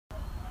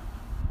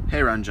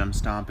Hey Run Jump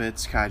Stomp,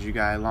 it's Kaiju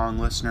Guy, long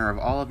listener of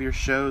all of your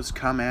shows,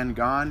 come and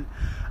gone.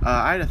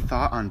 I had a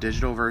thought on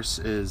digital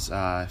versus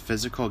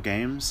physical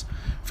games.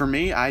 For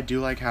me, I do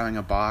like having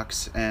a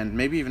box and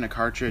maybe even a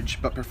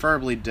cartridge, but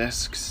preferably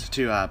discs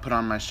to put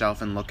on my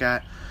shelf and look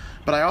at.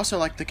 But I also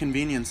like the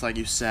convenience, like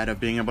you said, of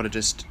being able to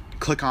just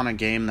click on a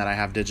game that I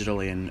have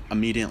digitally and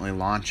immediately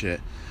launch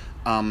it.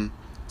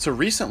 So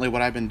recently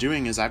what I've been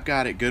doing is I've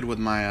got it good with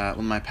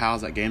my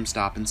pals at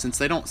GameStop, and since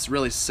they don't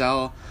really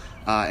sell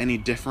any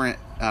different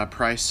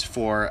price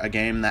for a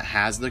game that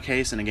has the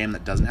case and a game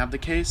that doesn't have the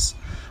case,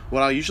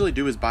 what I'll usually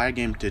do is buy a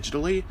game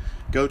digitally,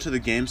 go to the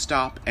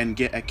GameStop and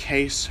get a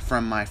case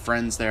from my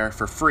friends there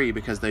for free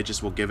because they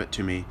just will give it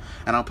to me,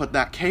 and I'll put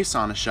that case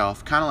on a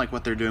shelf, kind of like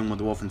what they're doing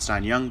with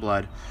Wolfenstein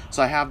Youngblood,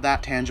 so I have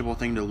that tangible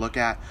thing to look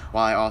at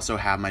while I also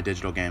have my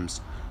digital games.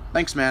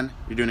 Thanks, man.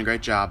 You're doing a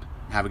great job.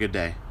 Have a good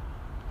day.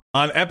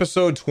 On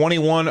episode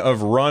 21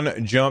 of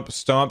Run, Jump,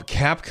 Stomp,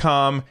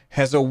 Capcom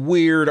has a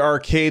weird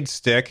arcade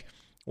stick.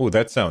 Oh,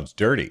 that sounds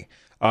dirty.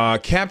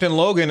 Captain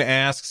Logan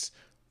asks,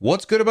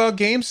 what's good about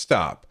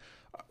GameStop?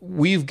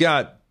 We've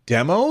got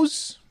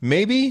demos?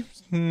 Maybe?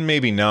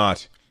 Maybe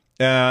not.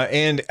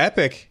 And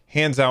Epic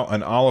hands out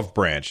an olive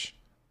branch.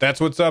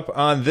 That's what's up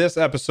on this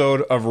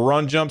episode of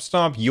Run, Jump,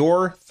 Stomp.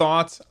 Your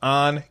thoughts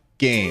on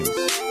games.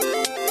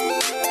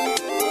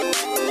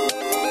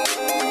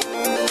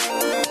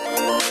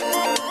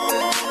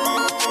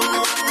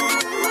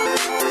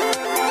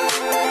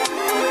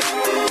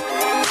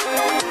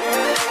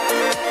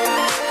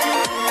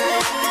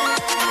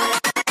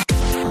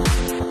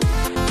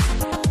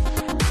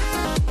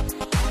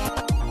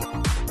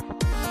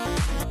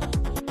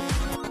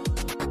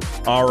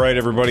 All right,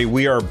 everybody,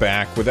 we are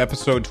back with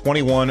episode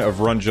 21 of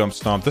Run, Jump,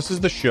 Stomp. This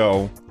is the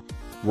show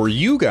where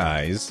you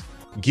guys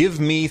give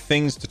me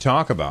things to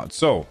talk about.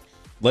 So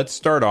let's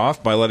start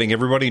off by letting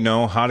everybody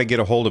know how to get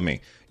a hold of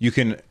me. You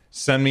can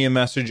send me a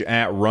message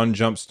at Run,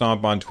 Jump,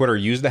 Stomp on Twitter.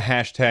 Use the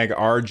hashtag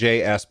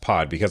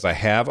RJSPod because I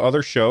have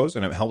other shows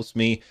and it helps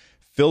me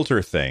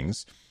filter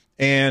things.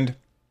 And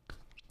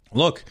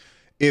look,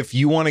 if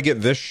you want to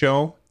get this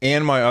show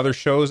and my other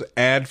shows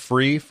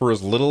ad-free for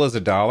as little as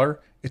 $1,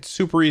 it's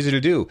super easy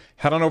to do.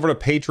 Head on over to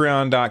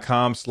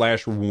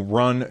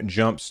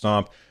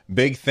patreon.com/runjumpstomp.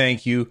 Big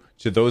thank you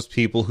to those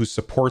people who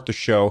support the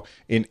show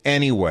in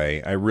any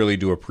way. I really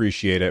do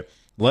appreciate it.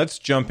 Let's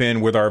jump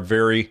in with our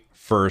very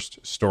first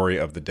story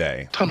of the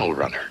day. Tunnel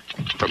Runner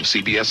from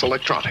CBS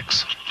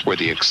Electronics, where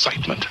the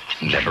excitement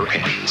never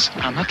ends.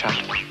 I'm not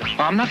trapped.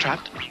 I'm not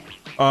trapped.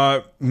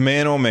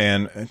 Man, oh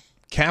man.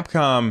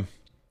 Capcom,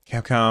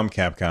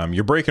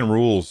 you're breaking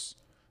rules.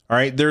 All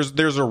right,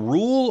 there's a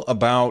rule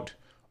about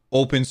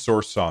open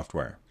source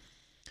software.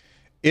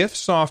 If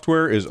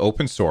software is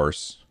open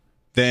source,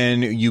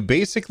 then you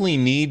basically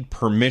need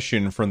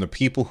permission from the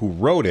people who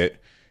wrote it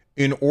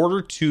in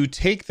order to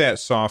take that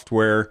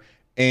software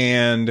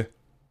and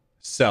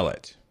sell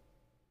it.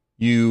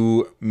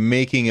 You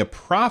making a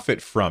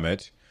profit from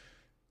it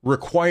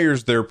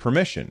requires their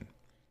permission.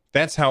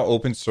 That's how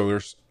open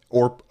source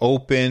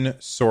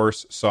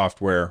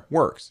software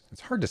works.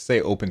 It's hard to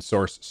say open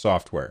source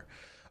software.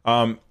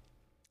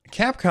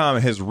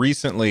 Capcom has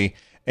recently,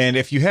 and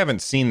if you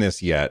haven't seen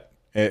this yet,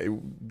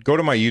 go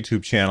to my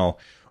YouTube channel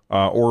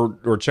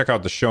or check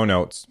out the show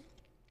notes,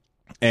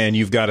 and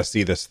you've got to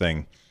see this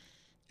thing.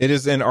 It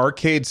is an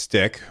arcade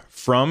stick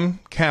from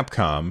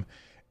Capcom,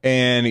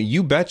 and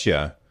you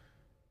betcha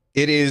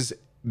it is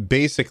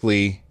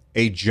basically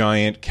a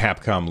giant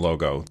Capcom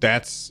logo.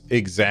 That's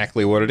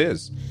exactly what it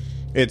is.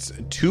 It's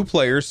two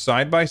players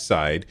side by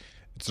side.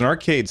 It's an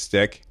arcade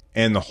stick,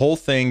 and the whole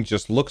thing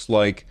just looks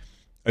like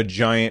a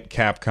giant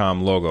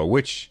Capcom logo,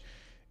 which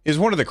is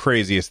one of the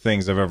craziest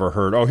things I've ever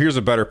heard. Oh, here's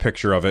a better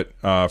picture of it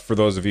for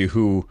those of you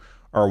who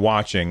are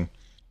watching.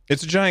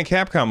 It's a giant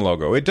Capcom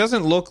logo. It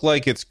doesn't look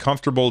like it's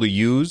comfortable to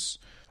use.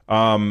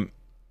 I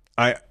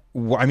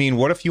mean,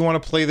 what if you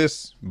want to play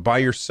this by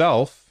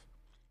yourself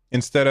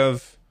instead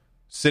of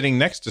sitting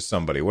next to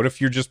somebody? What if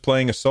you're just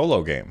playing a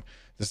solo game?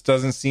 This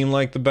doesn't seem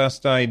like the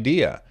best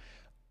idea.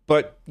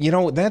 But, you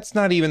know, that's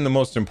not even the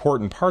most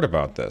important part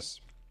about this.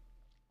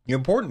 The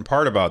important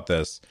part about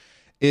this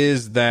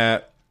is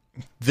that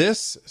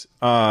this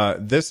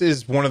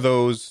is one of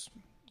those.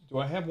 Do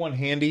I have one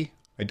handy?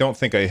 I don't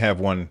think I have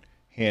one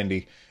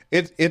handy.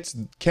 It's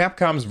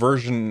Capcom's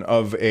version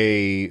of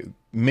a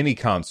mini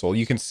console.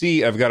 You can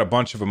see I've got a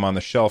bunch of them on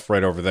the shelf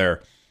right over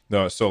there.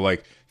 So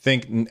like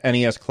think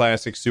NES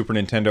Classic, Super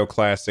Nintendo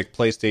Classic,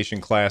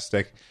 PlayStation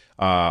Classic.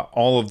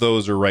 All of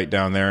those are right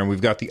down there, and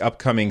we've got the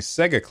upcoming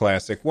Sega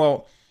Classic.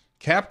 Well,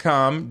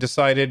 Capcom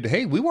decided,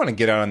 hey, we want to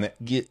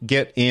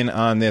get in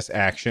on this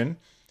action.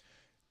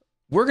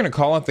 We're going to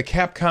call it the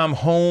Capcom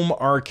Home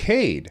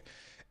Arcade.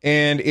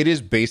 And it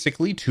is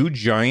basically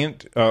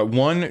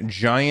one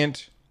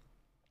giant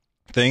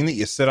thing that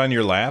you sit on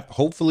your lap.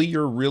 Hopefully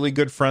you're really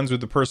good friends with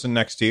the person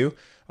next to you.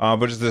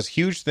 But it's this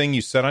huge thing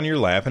you set on your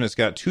lap, and it's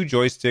got two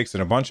joysticks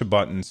and a bunch of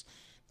buttons.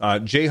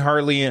 Jay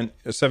Harley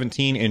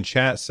 17 in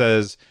chat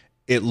says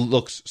it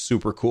looks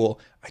super cool.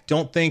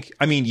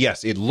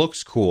 Yes, it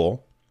looks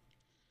cool.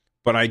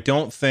 but I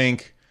don't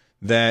think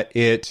that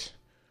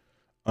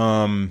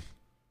I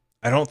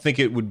don't think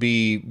it would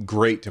be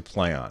great to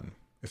play on,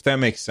 if that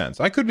makes sense.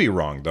 I could be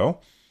wrong though.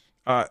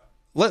 The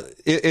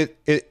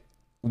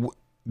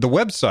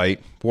website,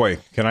 boy,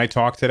 can I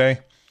talk today?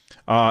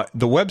 The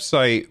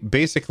website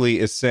basically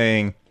is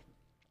saying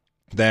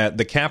that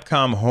the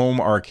Capcom Home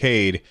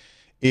Arcade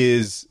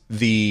is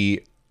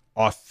the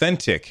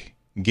authentic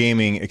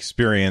gaming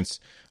experience,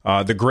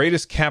 the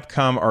greatest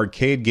Capcom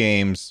arcade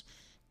games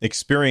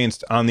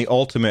experienced on the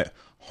ultimate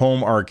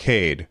home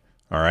arcade.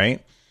 All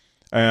right.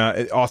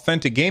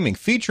 Authentic gaming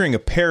featuring a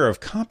pair of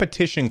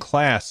competition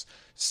class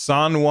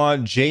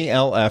Sanwa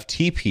JLF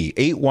TP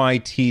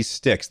 8YT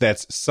sticks.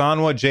 That's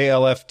Sanwa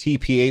JLF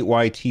TP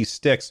 8YT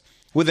sticks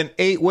with an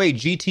 8-way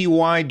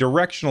GTY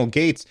directional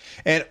gates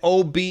and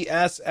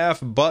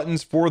OBSF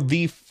buttons for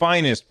the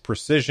finest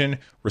precision,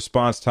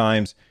 response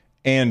times,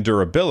 and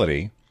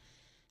durability.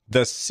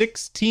 The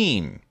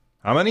 16,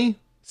 how many?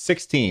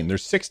 16.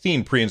 There's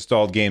 16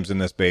 pre-installed games in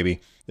this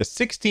baby. The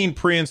 16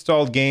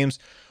 pre-installed games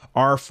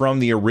are from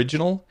the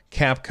original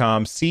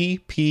Capcom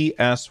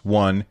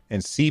CPS-1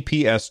 and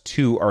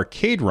CPS-2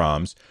 arcade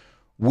ROMs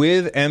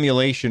with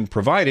emulation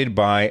provided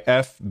by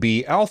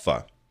FB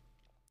Alpha,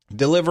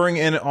 delivering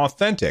an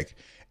authentic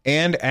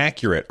and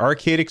accurate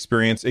arcade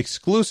experience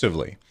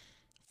exclusively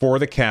for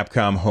the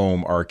Capcom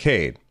Home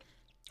Arcade.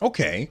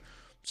 Okay,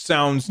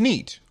 sounds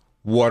neat.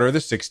 What are the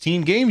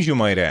 16 games, you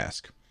might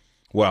ask?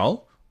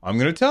 Well, I'm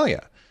going to tell you.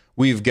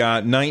 We've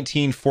got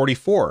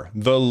 1944,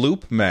 The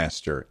Loop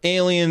Master,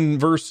 Alien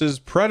vs.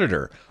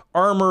 Predator,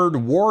 Armored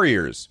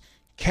Warriors,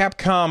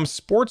 Capcom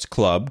Sports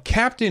Club,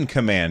 Captain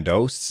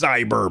Commando,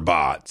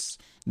 Cyberbots,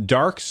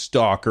 Dark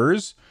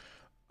Stalkers,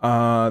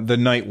 the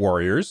Night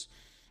Warriors,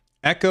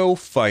 Echo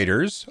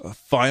Fighters,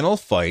 Final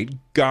Fight,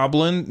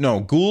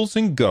 Ghouls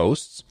and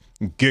Ghosts,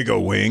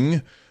 Giga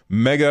Wing,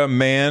 Mega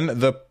Man,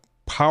 The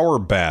Power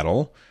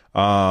Battle,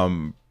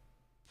 Pro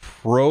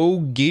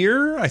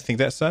Gear, I think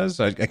that says.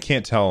 I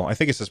can't tell. I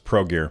think it says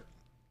Pro Gear.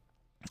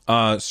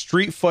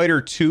 Street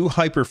Fighter 2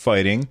 Hyper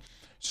Fighting,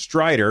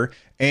 Strider,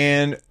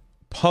 and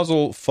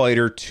Puzzle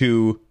Fighter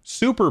 2,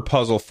 Super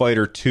Puzzle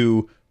Fighter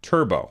 2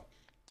 Turbo.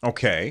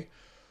 Okay.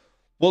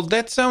 Well,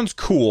 that sounds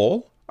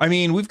cool. I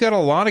mean, we've got a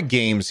lot of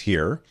games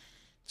here.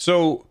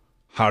 So,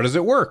 how does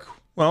it work?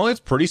 Well, it's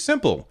pretty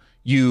simple.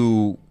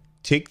 You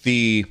take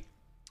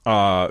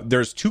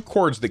there's two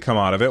cords that come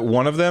out of it.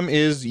 One of them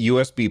is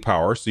USB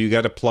power, so you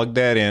got to plug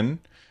that in.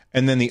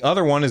 And then the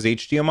other one is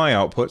HDMI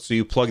output, so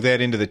you plug that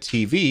into the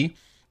TV.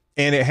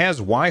 And it has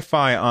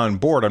Wi-Fi on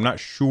board. I'm not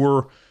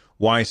sure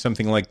why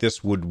something like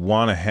this would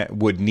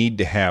need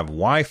to have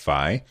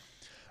Wi-Fi.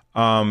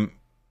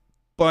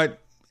 But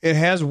it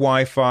has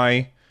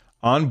Wi-Fi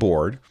on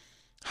board.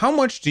 How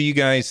much do you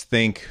guys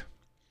think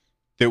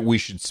that we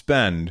should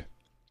spend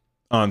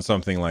on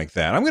something like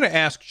that? I'm going to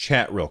ask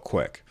chat real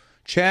quick.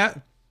 Chat,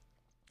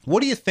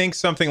 what do you think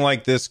something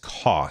like this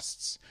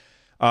costs?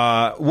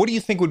 What do you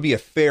think would be a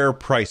fair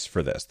price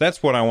for this?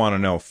 That's what I want to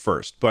know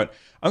first. But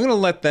I'm going to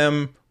let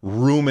them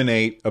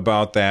ruminate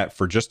about that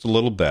for just a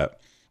little bit.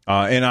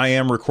 And I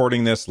am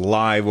recording this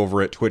live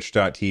over at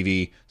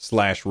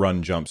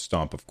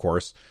twitch.tv/runjumpstomp, of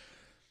course.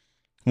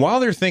 While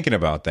they're thinking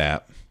about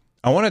that,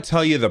 I want to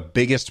tell you the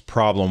biggest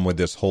problem with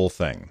this whole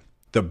thing.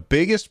 The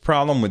biggest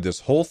problem with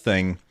this whole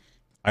thing,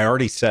 I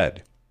already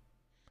said.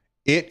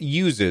 It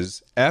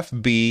uses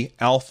FB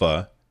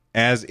Alpha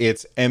as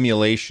its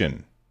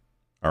emulation.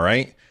 All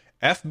right?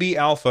 FB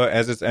Alpha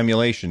as its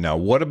emulation. Now,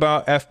 what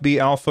about FB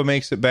Alpha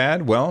makes it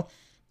bad? Well,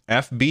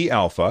 FB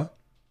Alpha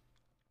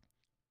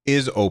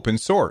is open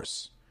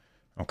source.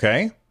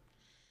 Okay?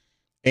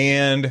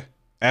 And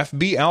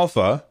FB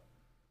Alpha,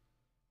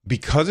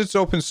 because it's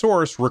open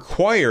source,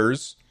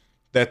 requires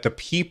that the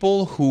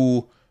people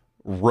who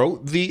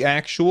wrote the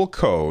actual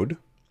code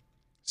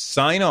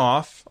sign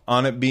off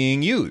on it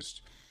being used.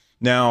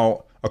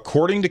 Now,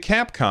 according to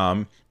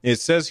Capcom,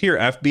 it says here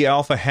FB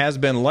Alpha has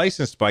been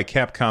licensed by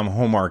Capcom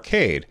Home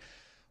Arcade.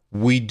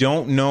 We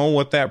don't know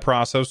what that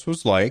process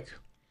was like.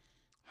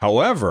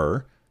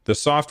 However, the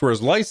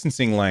software's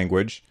licensing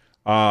language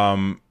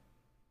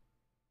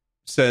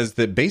says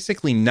that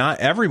basically not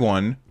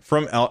everyone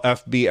from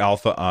FB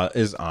Alpha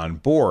is on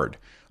board.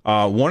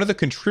 One of the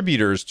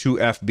contributors to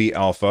FB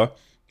Alpha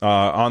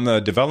on the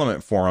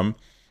development forum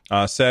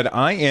said,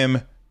 I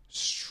am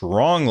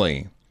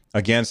strongly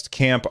against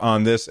camp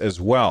on this as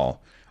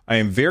well. I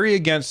am very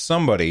against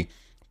somebody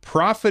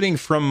profiting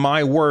from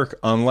my work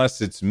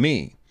unless it's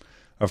me.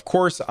 Of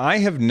course, I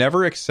have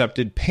never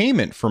accepted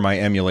payment for my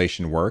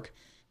emulation work.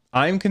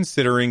 I'm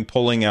considering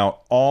pulling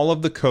out all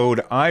of the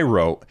code I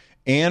wrote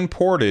and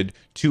ported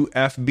to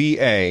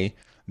FBA.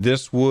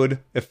 This would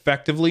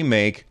effectively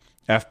make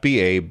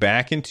FBA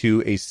back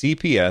into a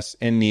CPS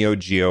and Neo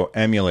Geo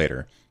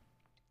emulator.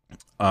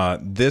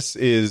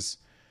 Listen,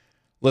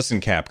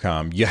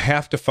 Capcom, you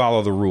have to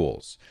follow the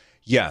rules.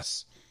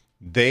 Yes,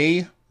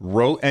 they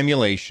wrote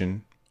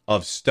emulation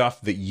of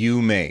stuff that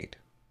you made.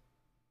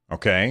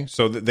 Okay,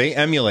 so they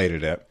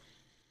emulated it,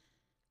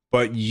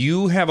 but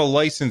you have a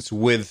license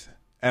with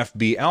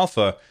FB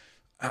Alpha.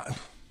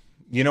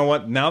 You know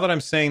what? Now that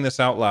I'm saying this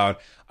out loud,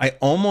 I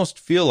almost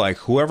feel like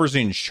whoever's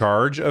in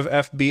charge of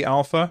FB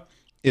Alpha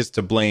is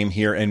to blame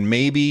here, and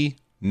maybe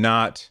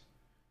not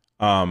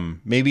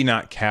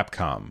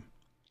Capcom.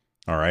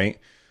 All right,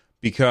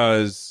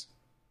 because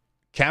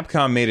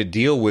Capcom made a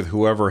deal with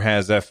whoever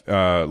has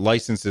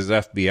licenses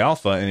FB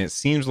Alpha, and it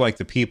seems like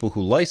the people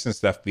who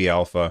licensed FB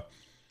Alpha,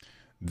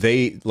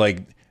 they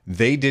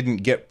didn't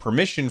get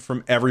permission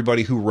from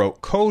everybody who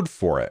wrote code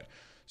for it.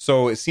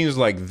 So it seems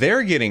like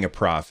they're getting a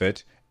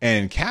profit,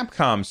 and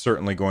Capcom's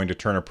certainly going to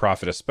turn a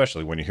profit,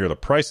 especially when you hear the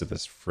price of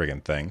this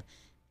friggin' thing.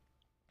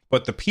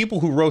 But the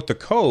people who wrote the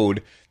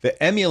code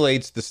that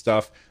emulates the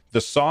stuff,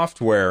 the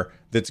software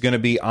that's going to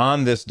be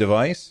on this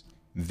device,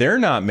 they're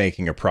not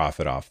making a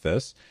profit off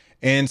this.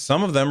 And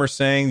some of them are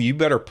saying, you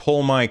better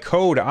pull my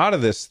code out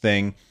of this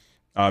thing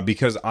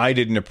because I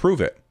didn't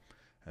approve it.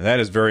 And that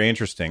is very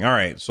interesting. All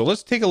right, so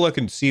let's take a look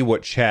and see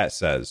what chat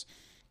says.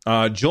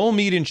 Joel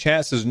Mead in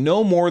chat says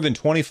no more than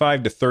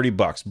 25 to 30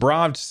 bucks.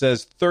 Bravd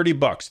says 30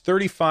 bucks,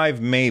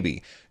 35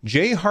 maybe.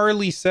 J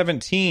Harley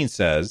 17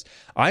 says,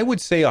 I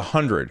would say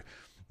 100,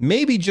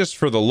 maybe just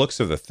for the looks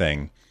of the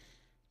thing,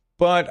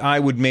 but I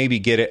would maybe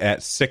get it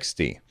at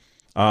 60.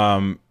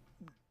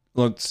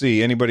 Let's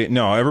see. Anybody?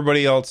 No,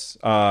 everybody else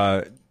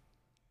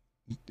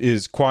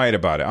is quiet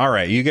about it. All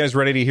right. You guys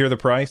ready to hear the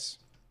price?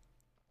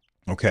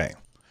 Okay.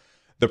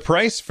 The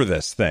price for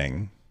this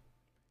thing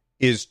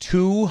is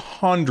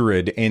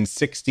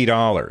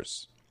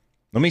 $260.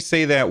 Let me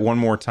say that one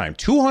more time.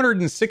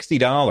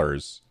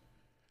 $260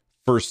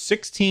 for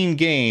 16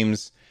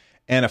 games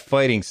and a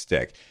fighting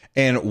stick.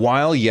 And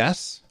while,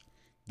 yes,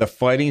 the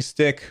fighting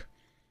stick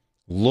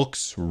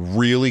looks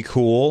really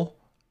cool,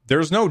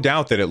 there's no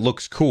doubt that it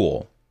looks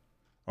cool.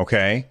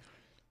 Okay,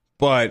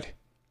 but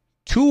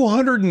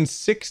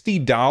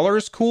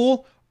 $260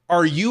 cool?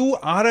 Are you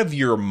out of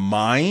your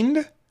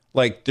mind?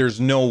 Like, there's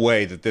no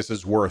way that this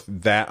is worth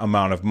that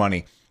amount of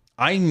money.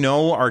 I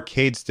know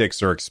arcade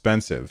sticks are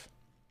expensive,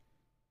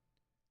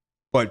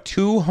 but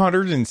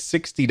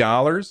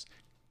 $260?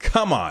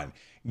 Come on,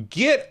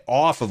 get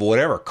off of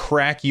whatever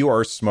crack you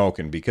are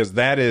smoking, because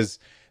that is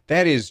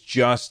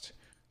just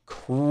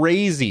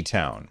crazy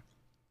town.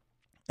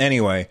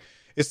 Anyway,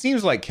 it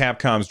seems like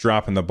Capcom's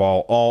dropping the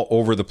ball all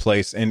over the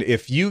place. And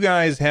if you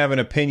guys have an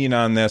opinion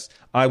on this,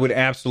 I would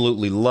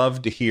absolutely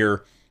love to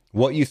hear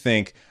what you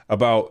think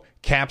about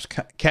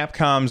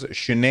Capcom's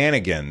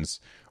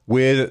shenanigans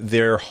with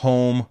their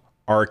home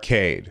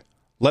arcade.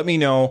 Let me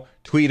know.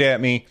 Tweet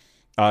at me.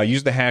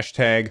 Use the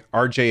hashtag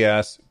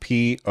RJSPOD.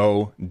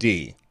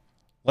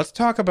 Let's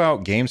talk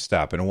about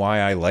GameStop and why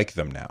I like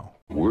them now.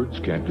 Words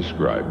can't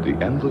describe the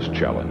endless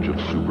challenge of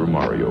Super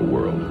Mario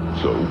World,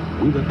 so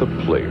we let the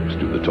players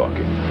do the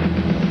talking.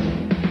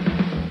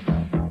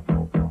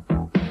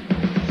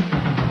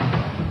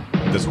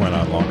 This went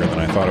on longer than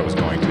I thought it was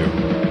going to.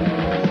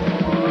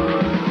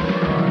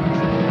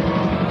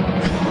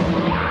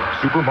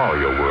 Super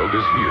Mario World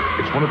is here.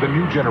 It's one of the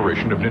new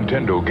generation of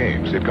Nintendo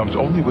games. It comes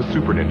only with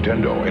Super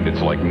Nintendo, and it's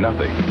like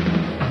nothing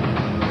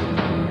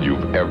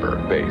you've ever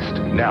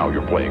faced. Now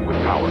you're playing with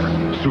power.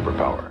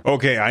 Superpower.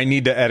 Okay, I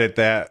need to edit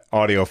that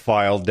audio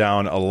file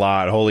down a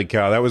lot. Holy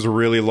cow, that was a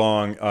really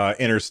long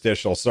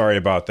interstitial. Sorry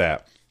about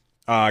that.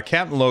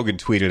 Captain Logan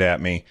tweeted at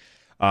me,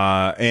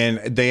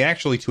 and they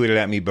actually tweeted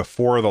at me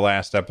before the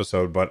last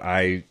episode, but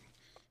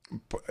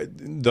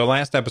the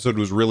last episode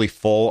was really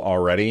full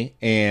already,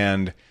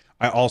 and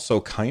I also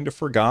kind of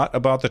forgot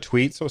about the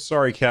tweet, so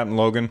sorry, Captain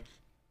Logan.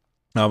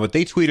 But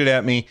they tweeted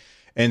at me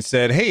and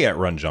said, hey, at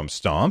Run Jump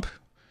Stomp,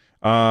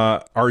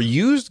 are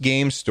used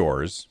game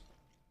stores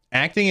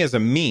acting as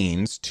a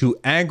means to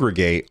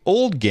aggregate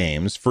old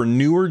games for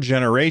newer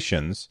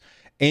generations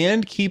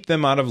and keep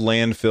them out of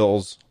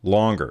landfills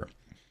longer?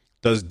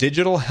 Does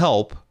digital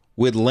help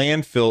with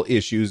landfill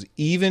issues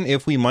even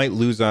if we might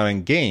lose out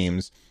on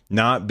games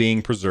not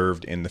being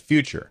preserved in the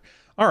future?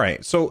 All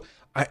right, so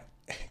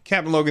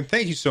Captain Logan,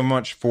 thank you so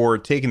much for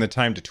taking the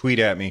time to tweet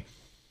at me.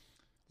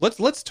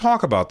 Let's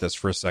talk about this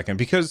for a second,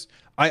 because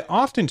I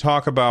often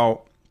talk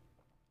about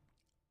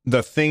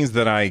the things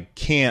that I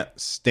can't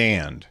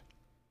stand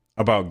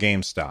about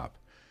GameStop.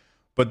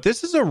 But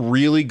this is a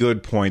really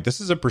good point.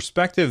 This is a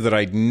perspective that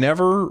I'd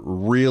never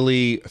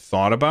really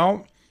thought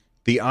about.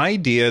 The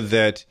idea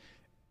that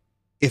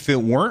if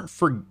it weren't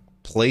for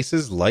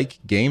places like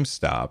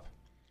GameStop,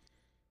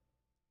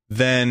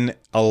 then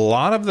a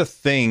lot of the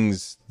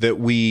things that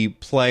we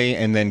play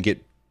and then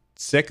get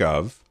sick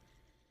of,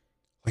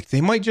 like, they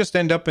might just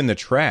end up in the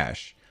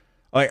trash.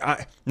 Like,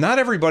 not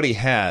everybody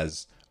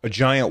has a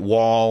giant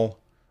wall,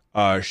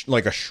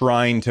 like a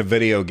shrine to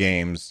video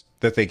games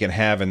that they can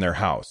have in their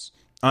house.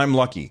 I'm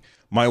lucky.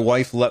 My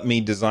wife let me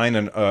design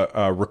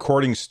a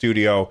recording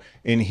studio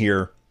in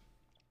here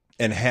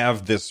and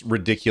have this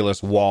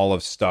ridiculous wall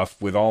of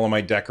stuff with all of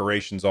my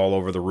decorations all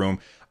over the room.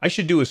 I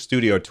should do a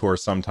studio tour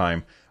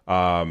sometime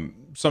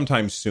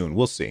soon.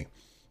 We'll see.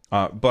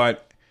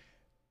 But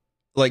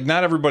like,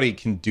 not everybody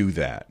can do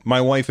that.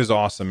 My wife is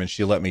awesome and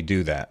she let me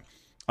do that.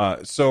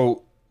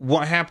 So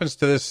what happens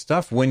to this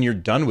stuff when you're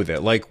done with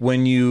it? Like,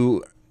 when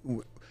you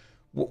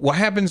what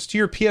happens to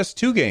your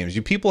PS2 games?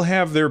 You people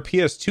have their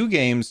PS2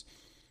 games,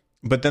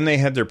 but then they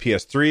had their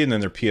PS3 and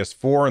then their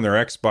PS4 and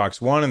their Xbox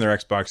One and their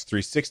Xbox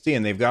 360,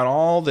 and they've got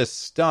all this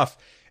stuff.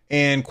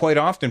 And quite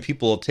often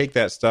people will take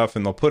that stuff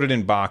and they'll put it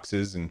in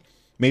boxes and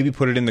maybe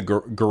put it in the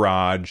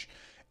garage.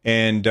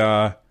 And,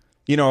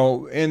 you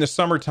know, in the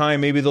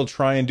summertime, maybe they'll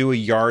try and do a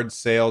yard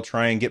sale,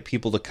 try and get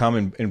people to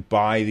come and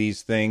buy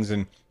these things.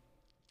 And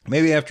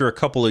maybe after a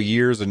couple of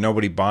years of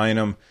nobody buying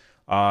them,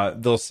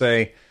 they'll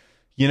say,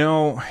 you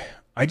know,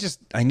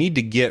 I need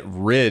to get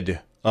rid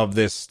of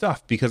this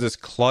stuff because it's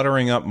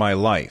cluttering up my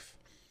life.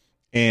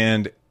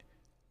 And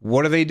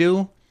what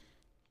do?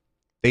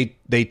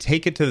 They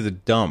take it to the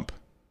dump,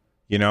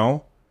 you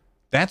know?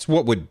 That's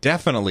what would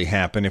definitely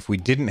happen if we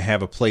didn't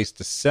have a place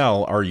to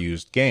sell our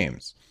used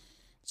games.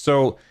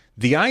 So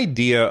the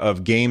idea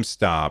of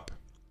GameStop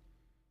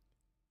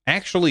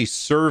actually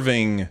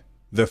serving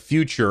the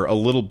future a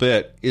little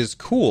bit is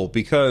cool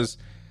because,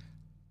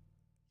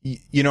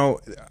 you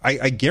know,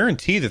 I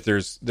guarantee that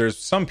there's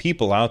some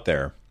people out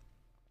there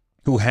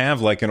who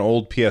have like an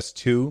old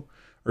PS2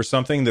 or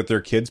something that their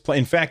kids play.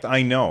 In fact,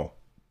 I know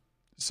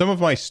some of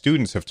my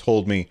students have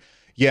told me,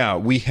 yeah,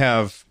 we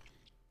have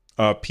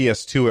a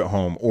PS2 at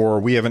home, or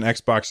we have an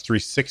Xbox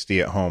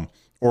 360 at home,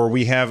 or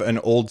we have an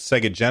old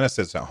Sega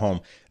Genesis at home.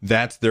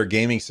 That's their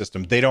gaming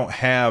system. They don't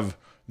have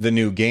the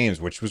new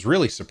games, which was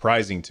really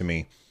surprising to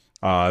me,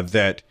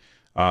 that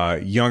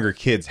younger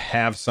kids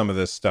have some of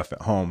this stuff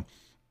at home.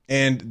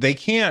 And they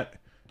can't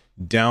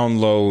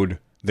download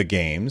the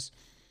games.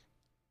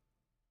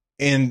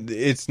 And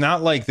it's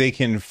not like they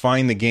can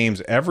find the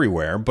games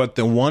everywhere, but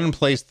the one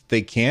place that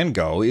they can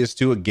go is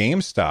to a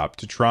GameStop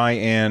to try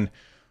and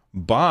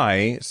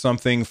buy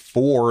something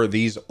for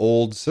these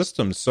old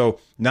systems. So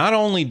not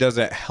only does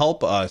it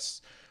help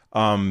us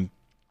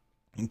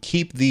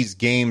keep these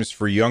games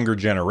for younger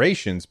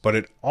generations, but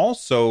it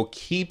also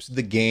keeps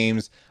the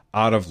games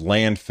out of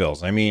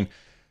landfills. I mean,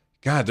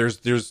 God,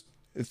 there's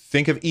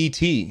think of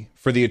E.T.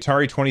 for the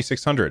Atari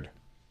 2600.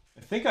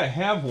 I think I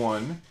have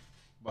one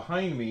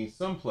behind me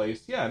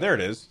someplace. Yeah, there it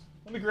is.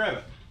 Let me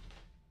grab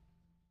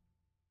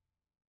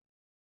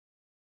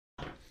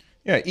it.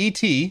 Yeah,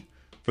 E.T.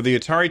 for the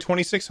Atari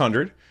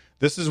 2600.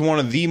 This is one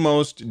of the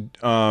most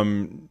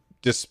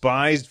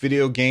despised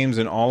video games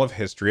in all of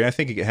history. I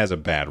think it has a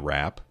bad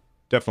rap.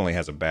 Definitely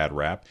has a bad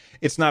rap.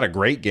 It's not a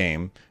great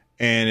game,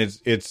 and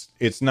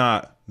it's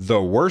not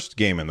the worst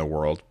game in the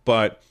world,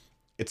 but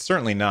it's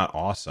certainly not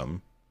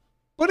awesome.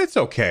 But it's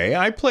okay.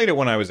 I played it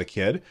when I was a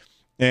kid,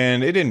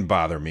 and it didn't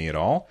bother me at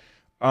all.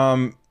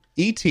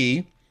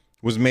 E.T.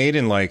 was made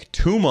in like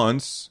 2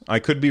 months. I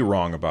could be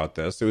wrong about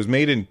this. It was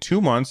made in 2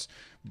 months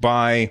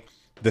by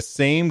the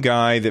same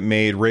guy that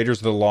made Raiders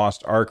of the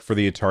Lost Ark for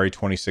the Atari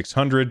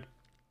 2600.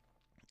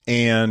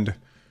 And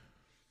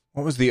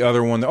what was the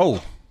other one?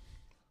 Oh,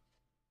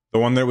 the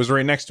one that was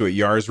right next to it,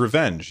 Yar's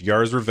Revenge.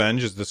 Yar's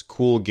Revenge is this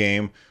cool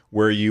game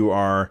where you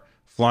are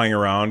flying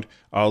around.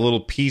 A little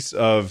piece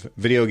of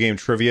video game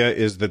trivia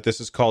is that this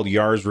is called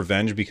Yar's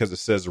Revenge because it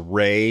says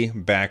Ray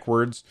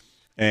backwards.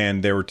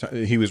 And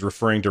he was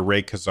referring to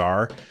Ray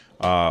Kazar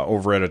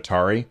over at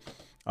Atari.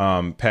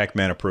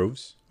 Pac-Man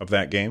approves of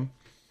that game.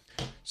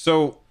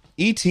 So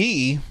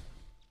E.T.,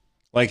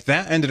 like,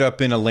 that ended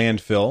up in a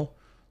landfill.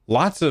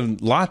 Lots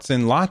and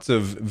lots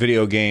of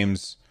video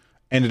games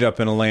ended up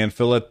in a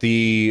landfill at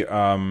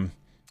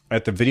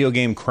the video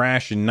game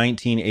crash in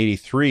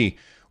 1983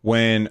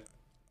 when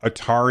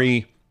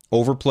Atari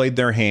overplayed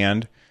their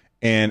hand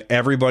and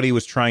everybody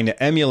was trying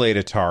to emulate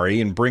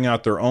Atari and bring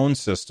out their own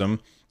system.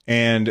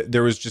 And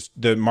there was just,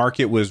 the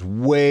market was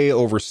way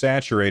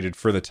oversaturated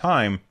for the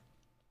time.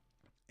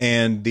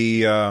 And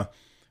the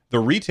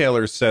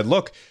retailers said,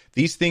 look,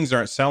 these things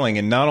aren't selling.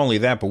 And not only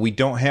that, but we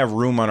don't have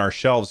room on our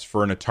shelves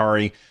for an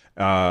Atari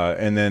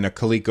and then a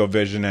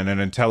ColecoVision and an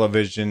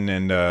Intellivision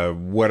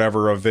and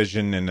whatever a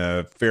Vision and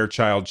a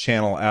Fairchild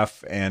Channel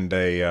F and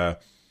the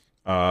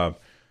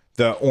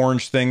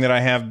orange thing that I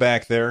have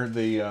back there.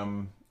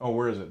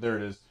 Where is it? There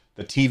it is.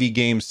 The TV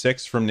Game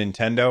 6 from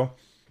Nintendo.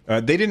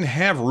 They didn't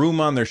have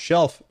room on their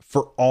shelf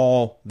for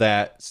all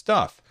that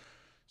stuff.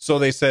 So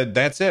they said,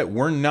 that's it.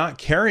 We're not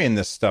carrying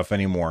this stuff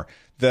anymore.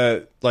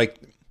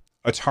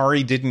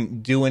 Atari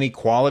didn't do any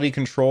quality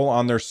control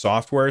on their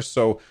software,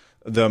 so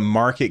the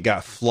market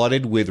got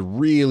flooded with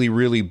really,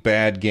 really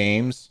bad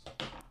games.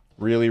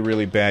 Really,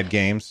 really bad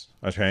games.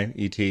 Okay,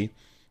 E.T.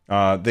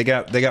 They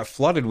got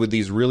flooded with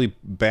these really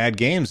bad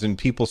games, and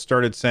people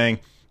started saying,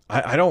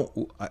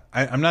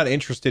 I'm not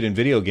interested in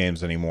video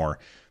games anymore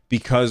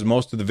because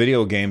most of the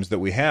video games that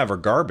we have are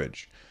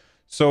garbage.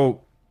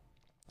 So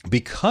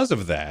because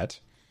of that,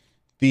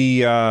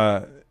 the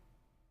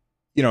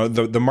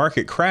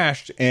market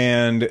crashed,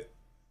 and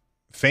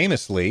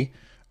famously,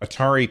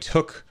 Atari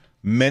took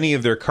many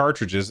of their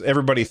cartridges.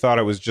 Everybody thought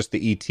it was just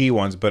the ET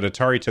ones, but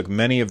Atari took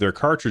many of their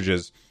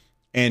cartridges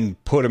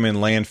and put them in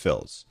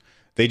landfills.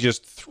 They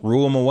just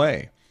threw them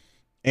away.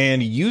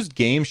 And used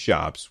game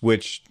shops,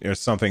 which is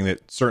something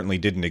that certainly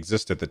didn't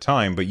exist at the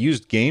time, but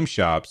used game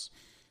shops,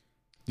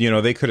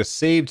 they could have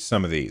saved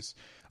some of these.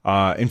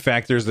 In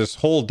fact, there's this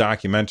whole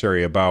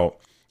documentary about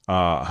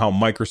how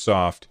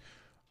Microsoft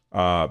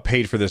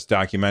paid for this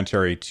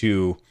documentary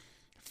to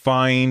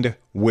find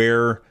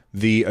where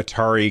the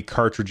Atari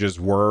cartridges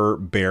were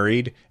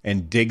buried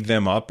and dig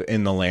them up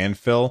in the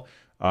landfill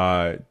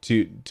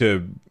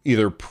to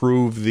either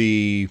prove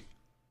the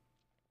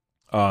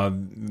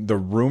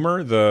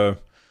rumor,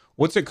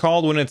 what's it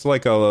called when it's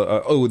like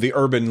the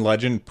urban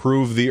legend,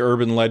 prove the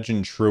urban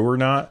legend true or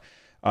not.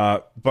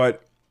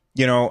 But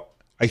you know,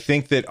 I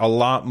think that a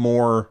lot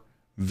more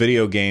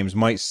video games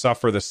might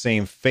suffer the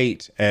same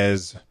fate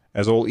as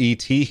old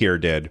ET here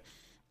did,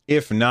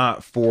 if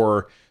not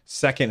for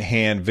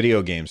secondhand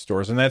video game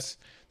stores. And that's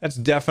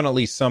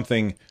definitely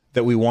something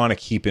that we want to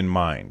keep in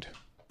mind.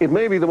 It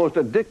may be the most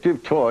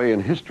addictive toy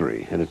in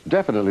history, and it's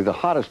definitely the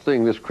hottest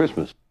thing this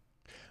Christmas.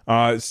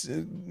 I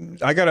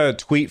got a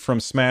tweet from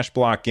Smash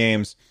Block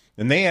Games,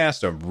 and they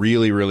asked a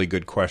really, really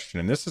good question.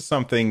 And this is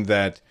something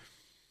that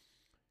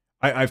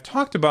I've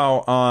talked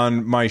about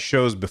on my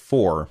shows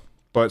before,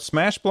 but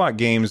Smash Block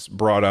Games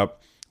brought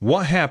up,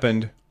 what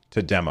happened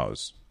to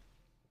demos?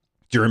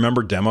 Do you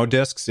remember demo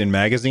discs in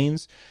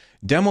magazines?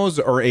 Demos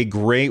are a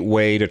great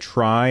way to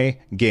try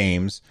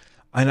games,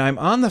 and I'm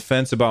on the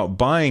fence about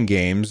buying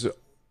games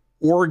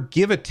or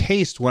give a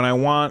taste when I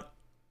want.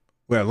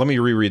 Well, let me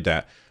reread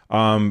that.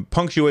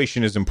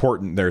 Punctuation is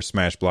important there,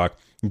 Smash Block.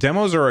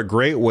 Demos are a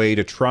great way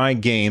to try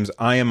games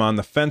I am on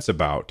the fence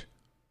about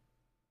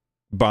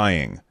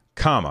buying,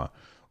 comma,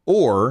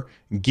 or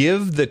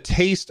give the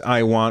taste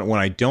I want when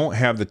I don't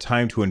have the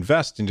time to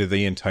invest into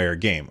the entire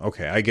game.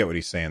 Okay, I get what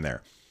he's saying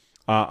there.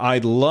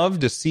 I'd love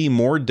to see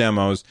more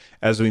demos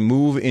as we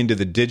move into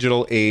the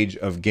digital age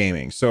of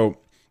gaming. So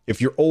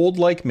if you're old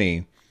like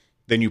me,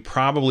 then you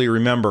probably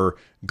remember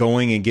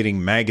going and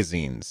getting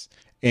magazines.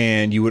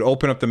 And you would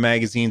open up the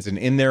magazines, and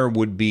in there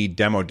would be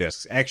demo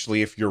discs.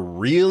 Actually, if you're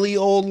really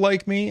old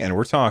like me, and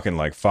we're talking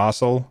like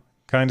Fossil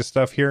kind of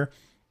stuff here,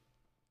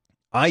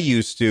 I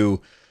used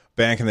to,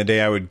 back in the day,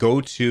 I would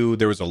go to,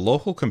 there was a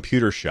local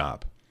computer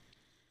shop,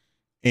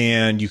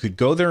 and you could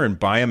go there and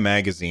buy a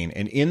magazine.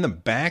 And in the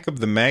back of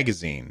the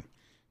magazine,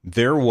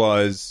 there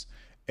was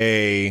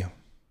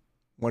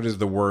what is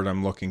the word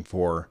I'm looking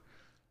for?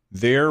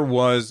 There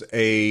was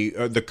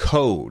the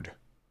code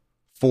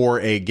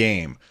for a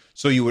game.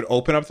 So you would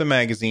open up the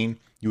magazine,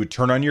 you would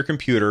turn on your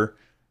computer,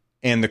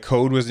 and the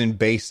code was in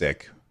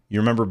BASIC. You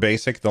remember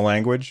BASIC, the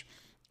language?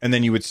 And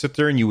then you would sit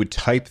there and you would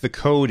type the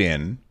code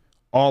in,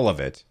 all of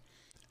it,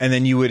 and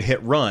then you would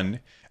hit run,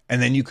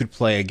 and then you could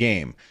play a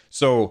game.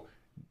 So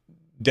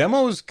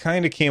demos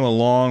kind of came a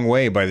long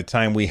way by the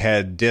time we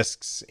had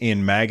discs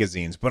in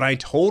magazines. But I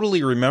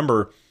totally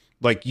remember,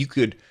 like, you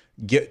could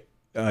get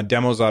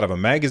demos out of a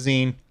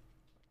magazine,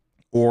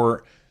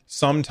 or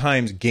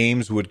sometimes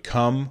games would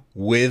come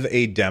with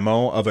a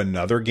demo of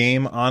another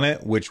game on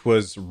it, which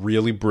was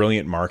really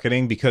brilliant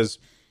marketing because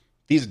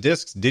these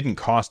discs didn't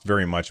cost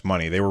very much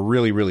money. They were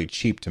really, really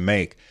cheap to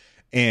make.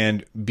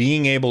 And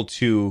being able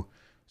to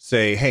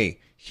say, hey,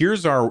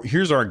 here's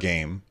our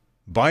game.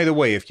 By the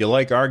way, if you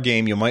like our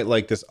game, you might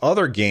like this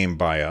other game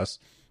by us.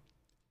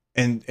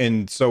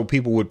 And so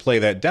people would play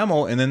that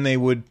demo, and then they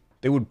would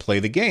play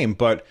the game.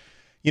 But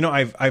you know,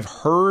 I've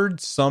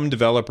heard some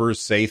developers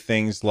say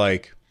things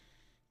like,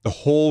 the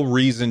whole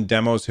reason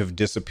demos have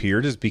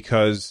disappeared is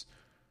because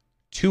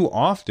too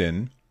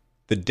often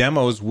the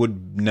demos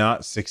would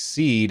not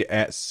succeed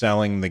at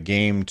selling the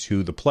game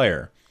to the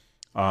player.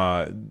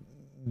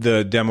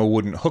 The demo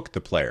wouldn't hook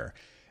the player.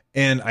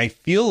 And I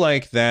feel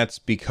like that's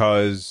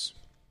because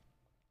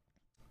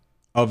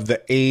of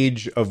the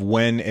age of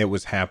when it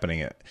was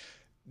happening.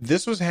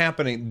 This was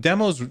happening,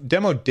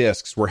 demo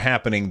discs were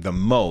happening the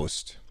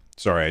most.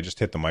 Sorry, I just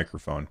hit the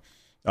microphone.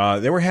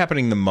 They were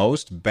happening the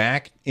most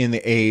back in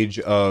the age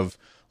of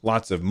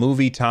lots of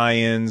movie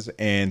tie-ins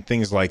and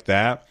things like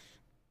that.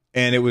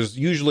 And it was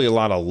usually a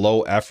lot of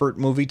low-effort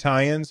movie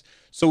tie-ins.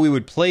 So we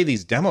would play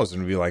these demos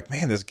and be like,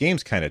 man, this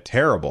game's kind of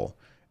terrible.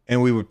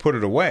 And we would put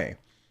it away.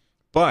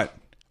 But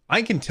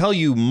I can tell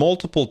you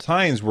multiple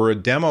times where a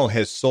demo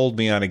has sold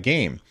me on a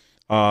game.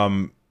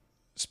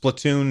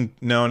 Splatoon,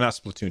 no, not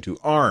Splatoon 2,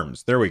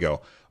 ARMS. There we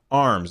go.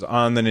 ARMS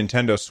on the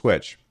Nintendo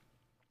Switch.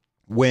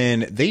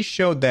 When they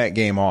showed that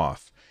game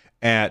off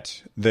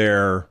at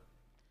their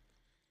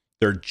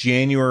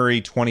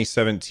January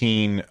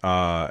 2017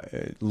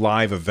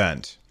 live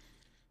event,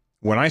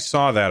 when I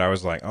saw that, I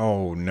was like,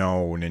 oh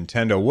no,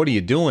 Nintendo, what are you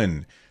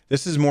doing?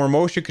 This is more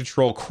motion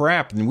control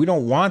crap, and we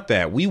don't want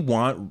that. We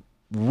want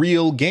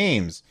real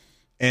games.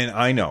 And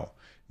I know,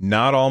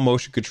 not all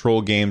motion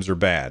control games are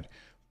bad,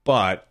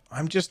 but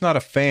I'm just not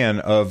a fan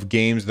of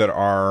games that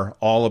are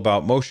all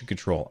about motion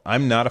control.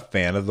 I'm not a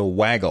fan of the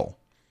waggle.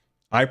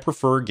 I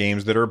prefer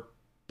games that are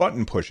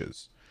button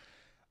pushes.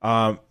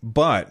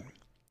 But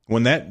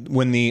when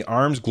the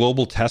ARMS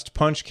Global Test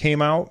Punch came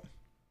out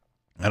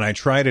and I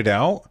tried it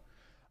out,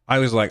 I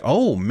was like,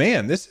 oh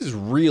man, this is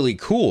really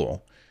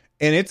cool.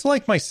 And it's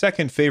like my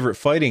second favorite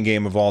fighting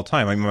game of all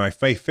time. I mean, my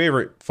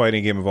favorite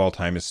fighting game of all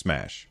time is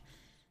Smash.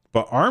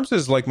 But ARMS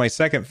is like my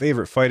second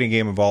favorite fighting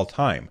game of all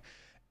time.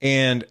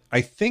 And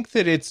I think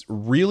that it's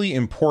really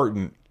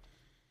important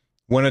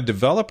when a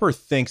developer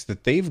thinks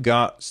that they've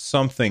got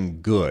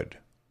something good,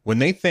 when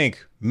they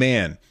think,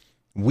 man,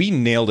 we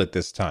nailed it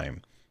this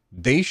time,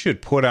 they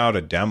should put out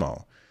a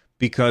demo.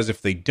 Because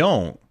if they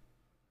don't,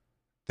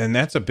 then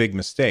that's a big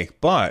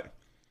mistake. But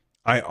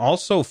I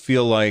also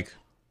feel like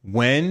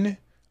when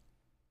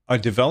a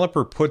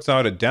developer puts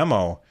out a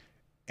demo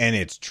and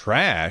it's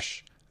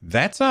trash,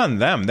 that's on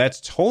them. That's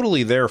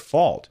totally their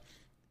fault.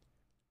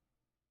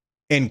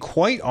 And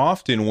quite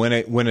often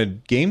when a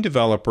game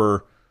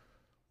developer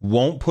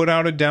won't put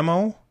out a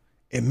demo,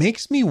 it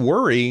makes me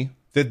worry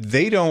that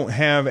they don't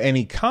have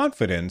any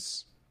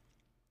confidence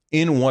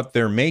in what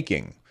they're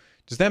making.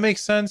 Does that make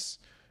sense?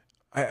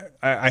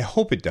 I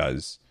hope it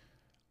does.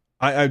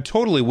 I'm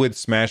totally with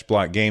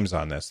Smashblock Games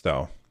on this,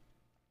 though.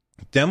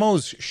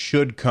 Demos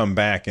should come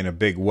back in a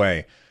big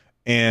way.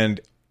 And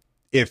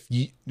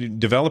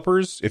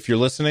developers, if you're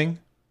listening,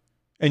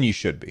 and you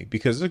should be,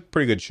 because it's a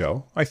pretty good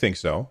show, I think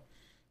so.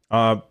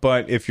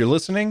 But if you're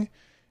listening,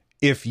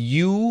 if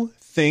you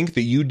think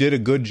that you did a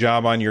good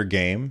job on your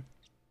game,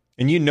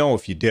 and you know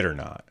if you did or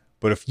not,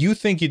 but if you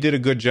think you did a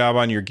good job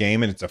on your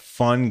game and it's a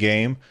fun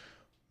game,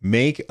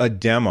 make a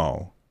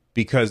demo,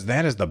 because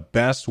that is the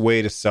best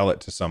way to sell it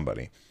to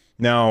somebody.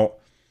 Now,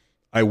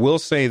 I will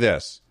say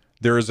this.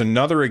 There is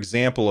another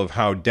example of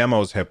how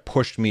demos have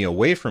pushed me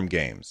away from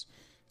games.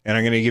 And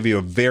I'm going to give you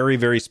a very,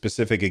 very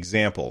specific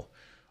example.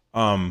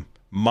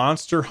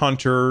 Monster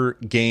Hunter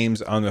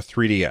games on the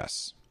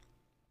 3DS.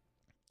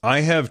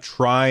 I have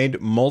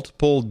tried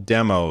multiple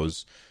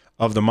demos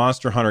of the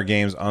Monster Hunter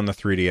games on the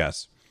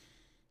 3DS.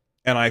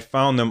 And I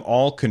found them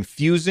all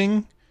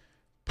confusing,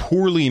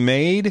 poorly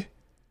made,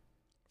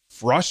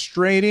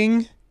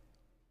 frustrating,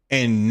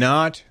 and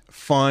not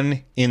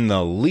fun in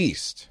the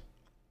least.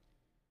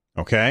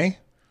 Okay?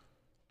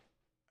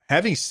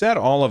 Having said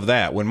all of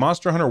that, when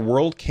Monster Hunter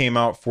World came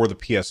out for the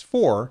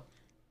PS4,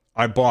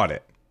 I bought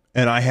it.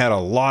 And I had a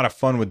lot of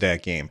fun with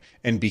that game.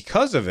 And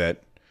because of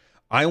it,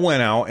 I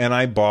went out and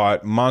I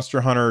bought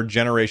Monster Hunter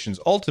Generations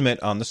Ultimate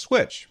on the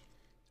Switch.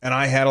 And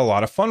I had a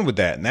lot of fun with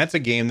that. And that's a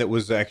game that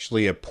was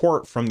actually a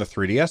port from the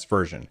 3DS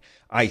version.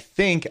 I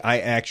think I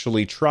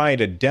actually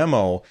tried a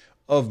demo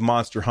of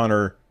Monster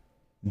Hunter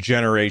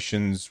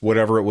Generations,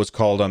 whatever it was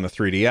called, on the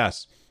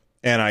 3DS.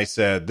 And I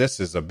said, this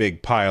is a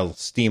big pile of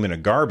steam in a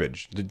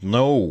garbage.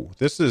 No,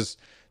 this is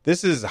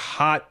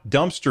hot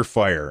dumpster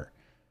fire.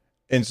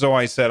 And so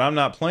I said, I'm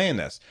not playing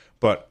this.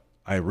 But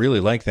I really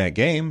like that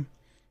game.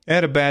 It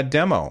had a bad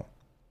demo.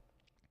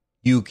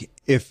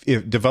 If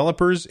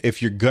developers,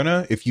 if you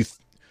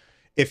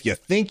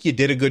think you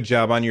did a good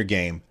job on your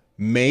game,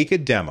 make a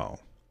demo.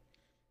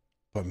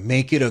 But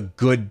make it a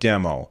good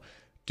demo.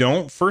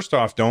 First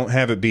off, don't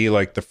have it be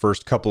like the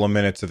first couple of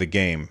minutes of the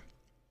game.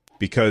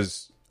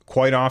 Because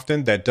quite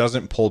often that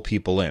doesn't pull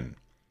people in.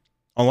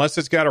 Unless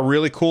it's got a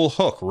really cool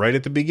hook right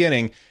at the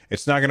beginning,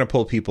 it's not going to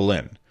pull people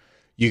in.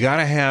 You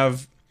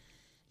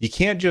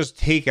can't just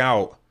take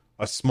out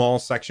a small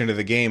section of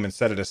the game and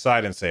set it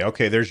aside and say,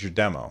 okay, there's your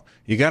demo.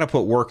 You got to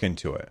put work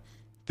into it.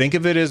 Think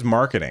of it as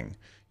marketing.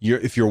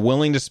 If you're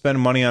willing to spend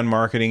money on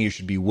marketing, you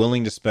should be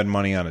willing to spend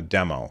money on a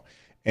demo.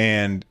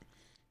 And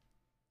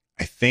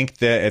I think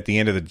that at the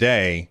end of the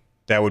day,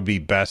 that would be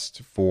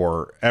best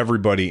for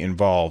everybody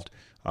involved,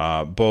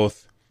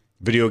 both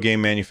video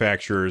game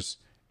manufacturers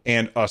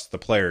and us, the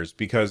players,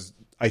 because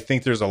I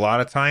think there's a lot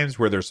of times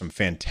where there's some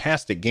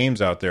fantastic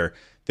games out there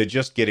that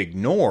just get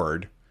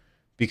ignored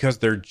because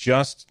they're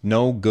just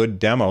no good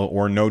demo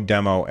or no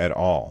demo at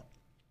all.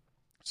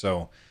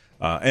 So,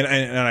 and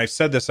I've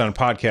said this on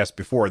podcasts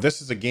before, this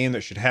is a game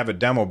that should have a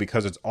demo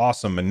because it's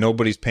awesome and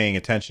nobody's paying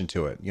attention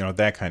to it. You know,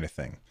 that kind of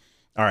thing.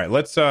 All right,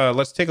 let's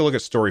take a look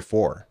at story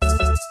 4.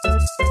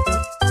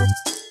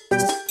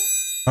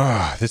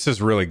 This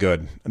is really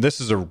good. This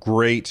is a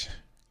great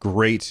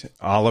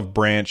olive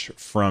branch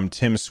from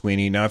Tim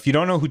Sweeney. Now, if you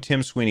don't know who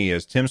Tim Sweeney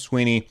is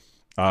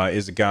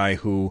a guy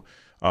who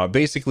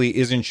basically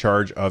is in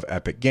charge of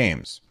Epic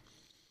Games.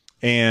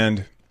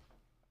 And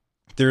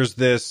there's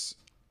this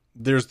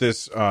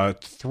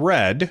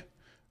thread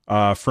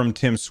from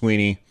Tim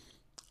Sweeney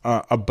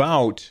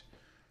about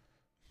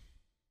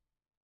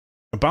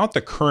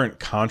the current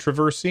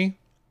controversy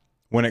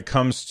when it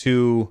comes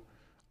to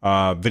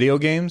video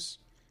games,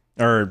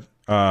 or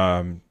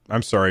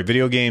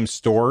video game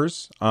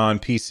stores on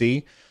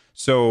PC.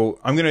 So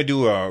I'm going to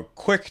do a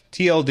quick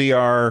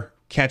TLDR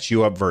catch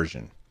you up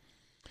version.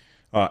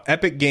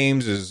 Epic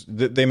Games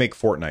they make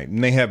Fortnite,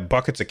 and they have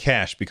buckets of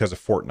cash because of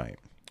Fortnite.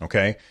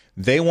 Okay,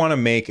 they want to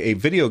make a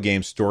video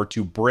game store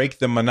to break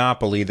the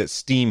monopoly that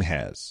Steam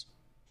has.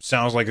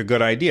 Sounds like a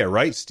good idea,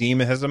 right? Steam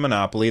has a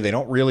monopoly. They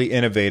don't really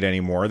innovate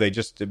anymore. They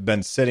just have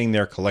been sitting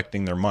there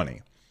collecting their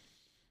money.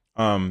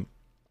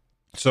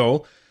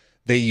 So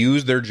they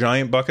use their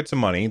giant buckets of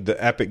money,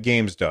 the Epic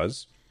Games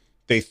does.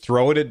 They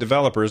throw it at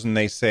developers and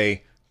they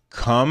say,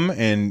 come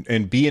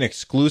and be an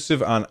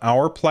exclusive on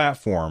our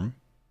platform,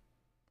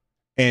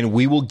 and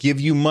we will give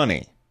you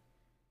money.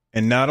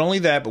 And not only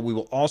that, but we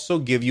will also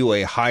give you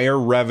a higher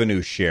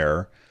revenue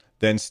share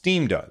than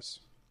Steam does.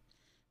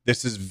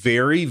 This is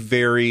very,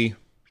 very,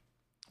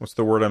 what's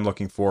the word I'm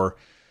looking for?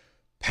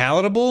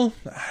 Palatable?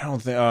 I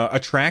don't think,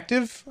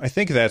 attractive? I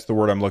think that's the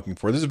word I'm looking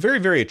for. This is a very,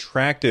 very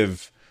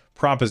attractive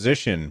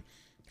proposition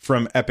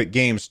from Epic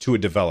Games to a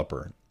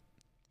developer.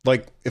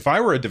 Like, if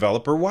I were a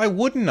developer, why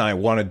wouldn't I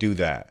want to do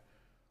that?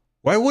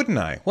 Why wouldn't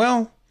I?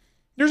 Well,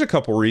 there's a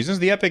couple reasons.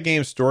 The Epic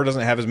Games Store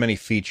doesn't have as many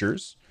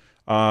features.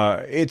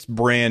 It's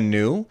brand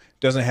new.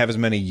 Doesn't have as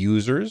many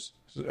users.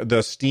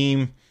 The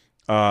Steam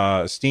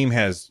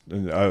has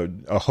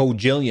a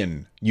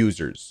hojillion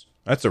users.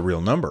 That's a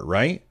real number,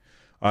 right?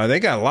 They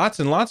got lots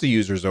and lots of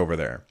users over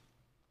there.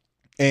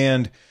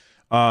 And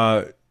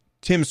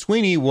Tim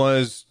Sweeney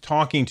was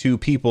talking to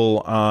people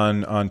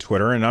on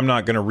Twitter, and I'm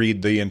not going to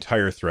read the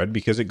entire thread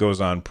because it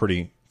goes on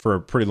for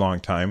a pretty long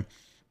time.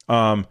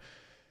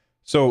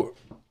 So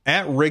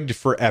at Rigged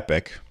for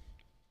Epic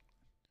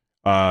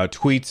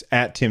tweets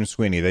at Tim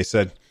Sweeney. They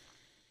said,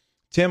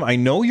 Tim, I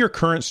know your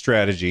current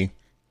strategy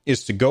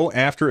is to go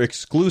after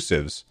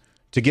exclusives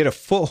to get a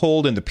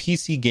foothold in the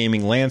PC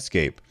gaming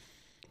landscape.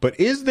 But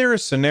is there a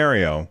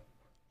scenario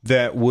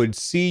that would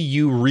see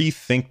you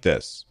rethink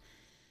this?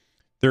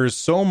 There is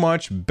so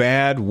much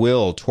bad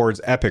will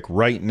towards Epic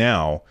right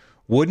now.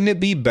 Wouldn't it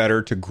be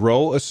better to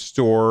grow a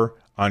store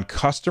on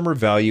customer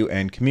value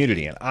and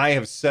community? And I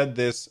have said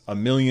this a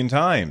million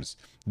times.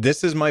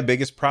 This is my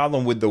biggest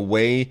problem with the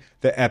way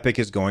that Epic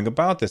is going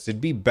about this. It'd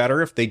be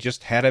better if they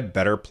just had a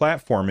better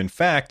platform. In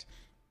fact,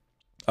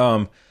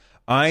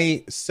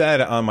 I said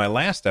on my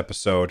last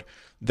episode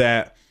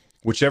that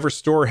whichever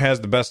store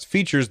has the best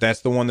features,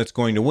 that's the one that's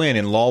going to win.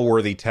 And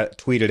Lawworthy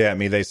tweeted at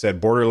me. They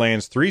said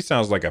Borderlands 3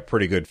 sounds like a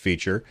pretty good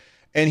feature.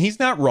 And he's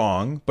not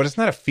wrong, but it's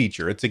not a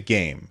feature. It's a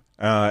game.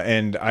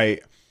 And I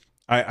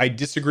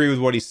disagree with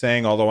what he's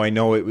saying, although I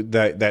know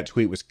that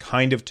tweet was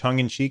kind of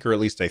tongue-in-cheek, or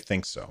at least I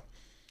think so.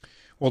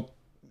 Well,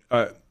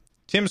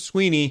 Tim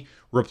Sweeney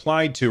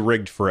replied to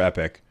Rigged for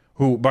Epic,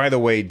 who, by the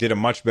way, did a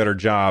much better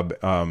job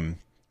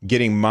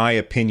getting my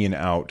opinion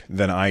out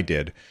than I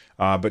did.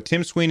 But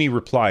Tim Sweeney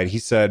replied, he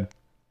said,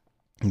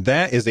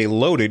 that is a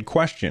loaded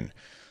question.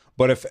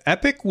 But if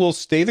Epic will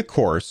stay the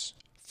course,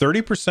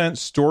 30%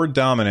 store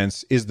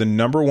dominance is the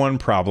number one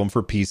problem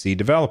for PC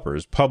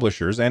developers,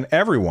 publishers, and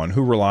everyone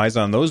who relies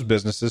on those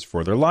businesses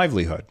for their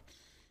livelihood.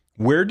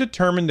 We're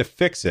determined to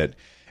fix it,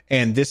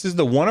 and this is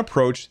the one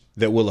approach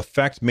that will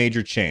affect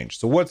major change.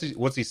 So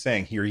what's he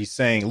saying here? He's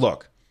saying,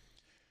 look,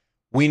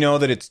 we know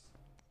that it's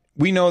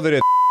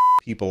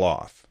people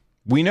off.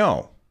 We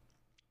know.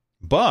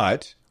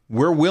 But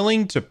we're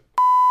willing to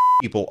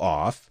people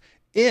off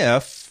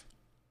if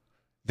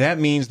that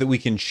means that we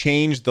can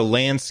change the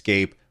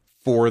landscape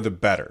for the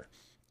better.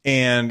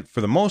 And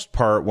for the most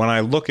part, when I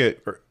look at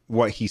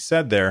what he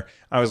said there,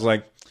 I was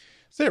like,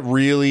 is that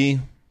really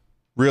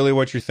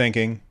what you're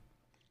thinking?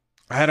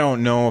 I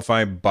don't know if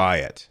I buy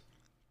it.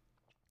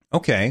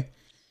 Okay.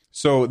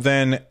 So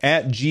then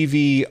at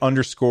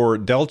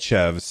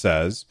GV_Delchev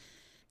says,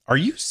 are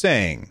you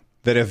saying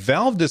that if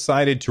Valve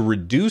decided to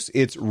reduce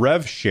its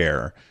rev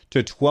share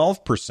to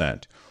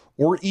 12%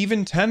 or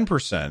even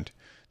 10%,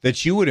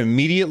 that you would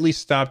immediately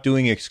stop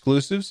doing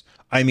exclusives?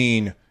 I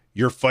mean,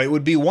 your fight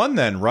would be won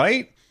then,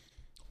 right?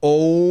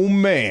 Oh,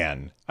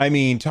 man. I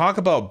mean, talk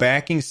about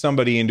backing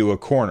somebody into a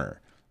corner.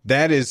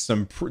 That is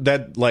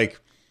like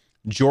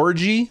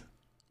Georgie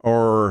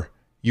or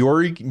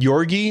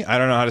Yorgi. I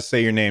don't know how to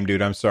say your name,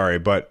 dude. I'm sorry,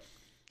 but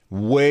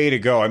way to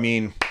go. I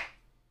mean,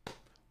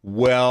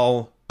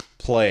 well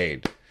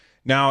played.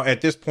 Now, at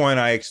this point,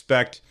 I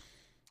expect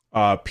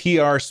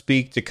PR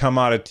speak to come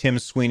out of Tim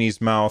Sweeney's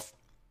mouth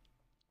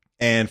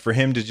and for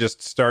him to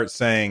just start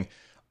saying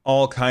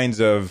all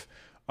kinds of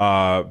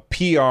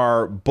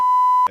PR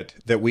bullshit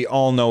that we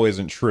all know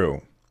isn't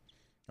true.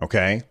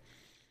 Okay?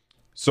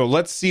 So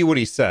let's see what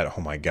he said.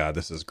 Oh my God,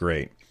 this is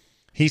great.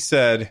 He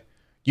said,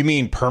 you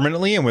mean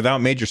permanently and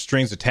without major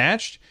strings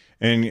attached?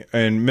 And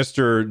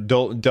Mr.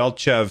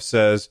 Delchev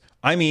says,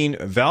 I mean,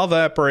 Valve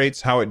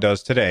operates how it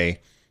does today,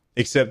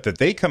 except that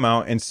they come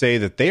out and say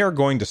that they are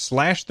going to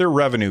slash their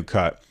revenue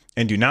cut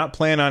and do not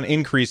plan on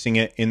increasing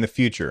it in the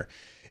future.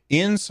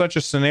 In such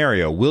a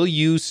scenario, will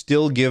you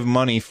still give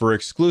money for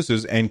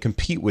exclusives and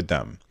compete with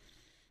them?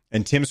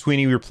 And Tim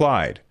Sweeney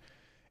replied,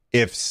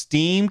 if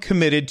Steam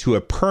committed to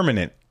a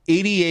permanent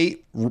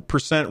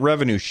 88%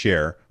 revenue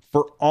share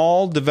for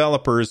all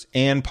developers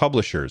and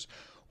publishers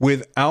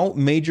without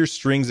major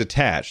strings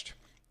attached,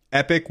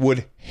 Epic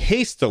would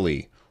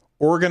hastily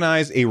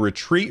organize a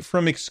retreat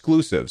from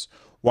exclusives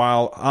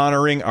while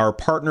honoring our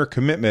partner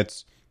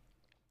commitments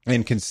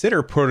and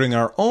consider putting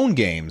our own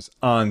games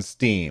on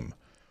Steam.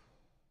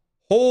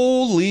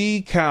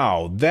 Holy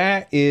cow,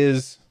 that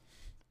is,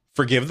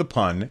 forgive the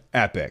pun,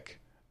 epic.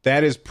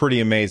 That is pretty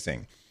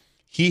amazing.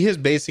 He has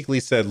basically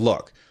said,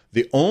 look,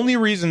 the only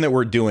reason that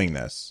we're doing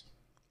this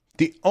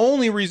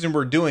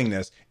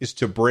is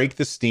to break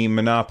the Steam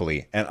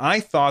monopoly. And I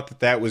thought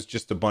that was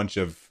just a bunch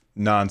of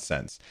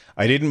nonsense.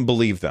 I didn't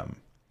believe them.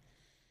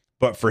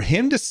 But for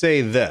him to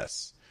say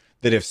this,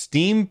 that if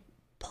Steam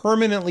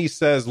permanently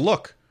says,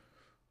 look,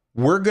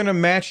 we're going to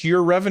match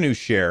your revenue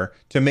share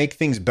to make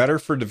things better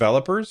for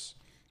developers,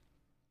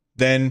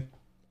 then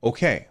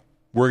okay,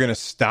 we're going to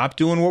stop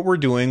doing what we're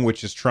doing,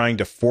 which is trying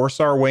to force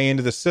our way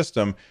into the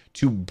system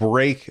to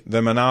break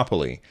the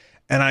monopoly.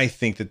 And I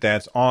think that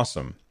that's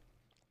awesome.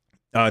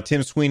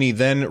 Tim Sweeney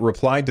then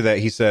replied to that.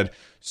 He said,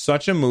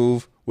 such a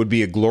move would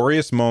be a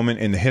glorious moment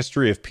in the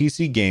history of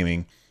PC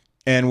gaming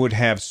and would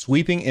have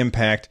sweeping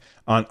impact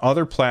on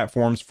other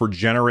platforms for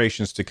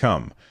generations to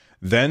come.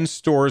 Then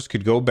stores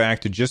could go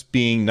back to just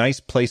being nice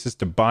places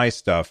to buy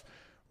stuff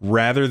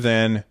rather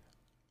than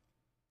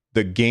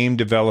the game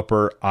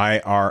developer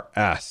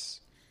IRS.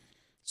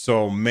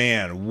 So,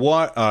 man,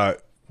 what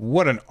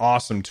an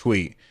awesome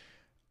tweet.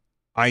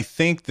 I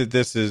think that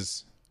this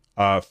is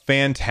a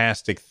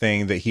fantastic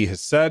thing that he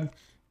has said,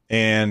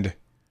 and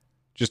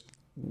just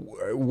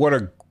what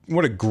a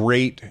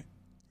great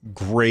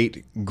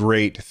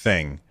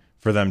thing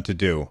for them to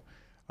do.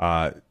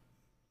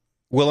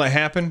 Will it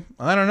happen?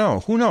 I don't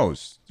know. Who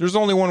knows? There's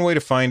only one way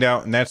to find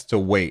out, and that's to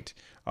wait.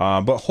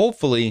 But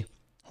hopefully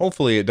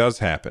it does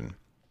happen.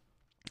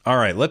 All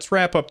right, let's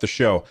wrap up the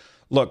show.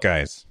 Look,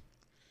 guys,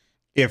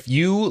 if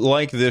you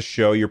like this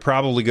show, you're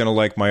probably going to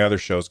like my other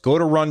shows. Go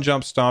to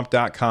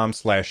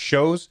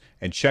runjumpstomp.com/shows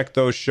and check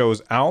those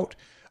shows out.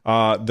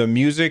 The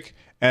music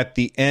at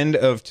the end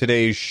of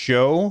today's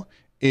show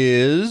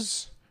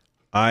is,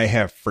 I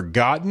have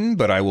forgotten,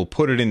 but I will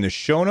put it in the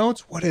show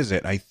notes. What is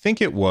it? I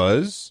think it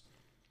was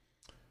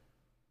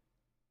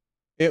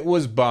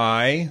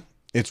by,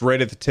 it's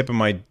right at the tip of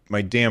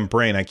my damn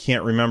brain. I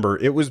can't remember.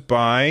 It was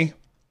by,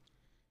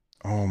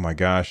 oh my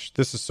gosh,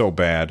 this is so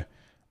bad.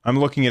 I'm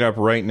looking it up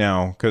right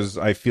now because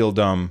I feel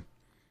dumb.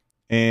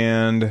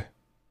 And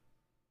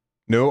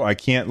no, I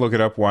can't look it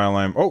up while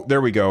I'm... Oh,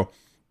 there we go.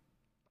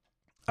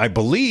 I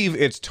believe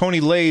it's Tony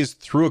Lay's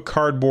Through a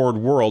Cardboard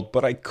World,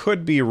 but I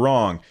could be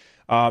wrong.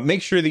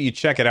 Make sure that you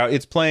check it out.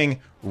 It's playing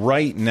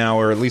right now,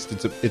 or at least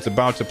it's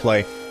about to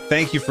play.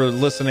 Thank you for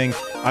listening.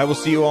 I will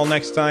see you all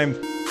next time.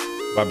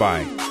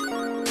 Bye-bye.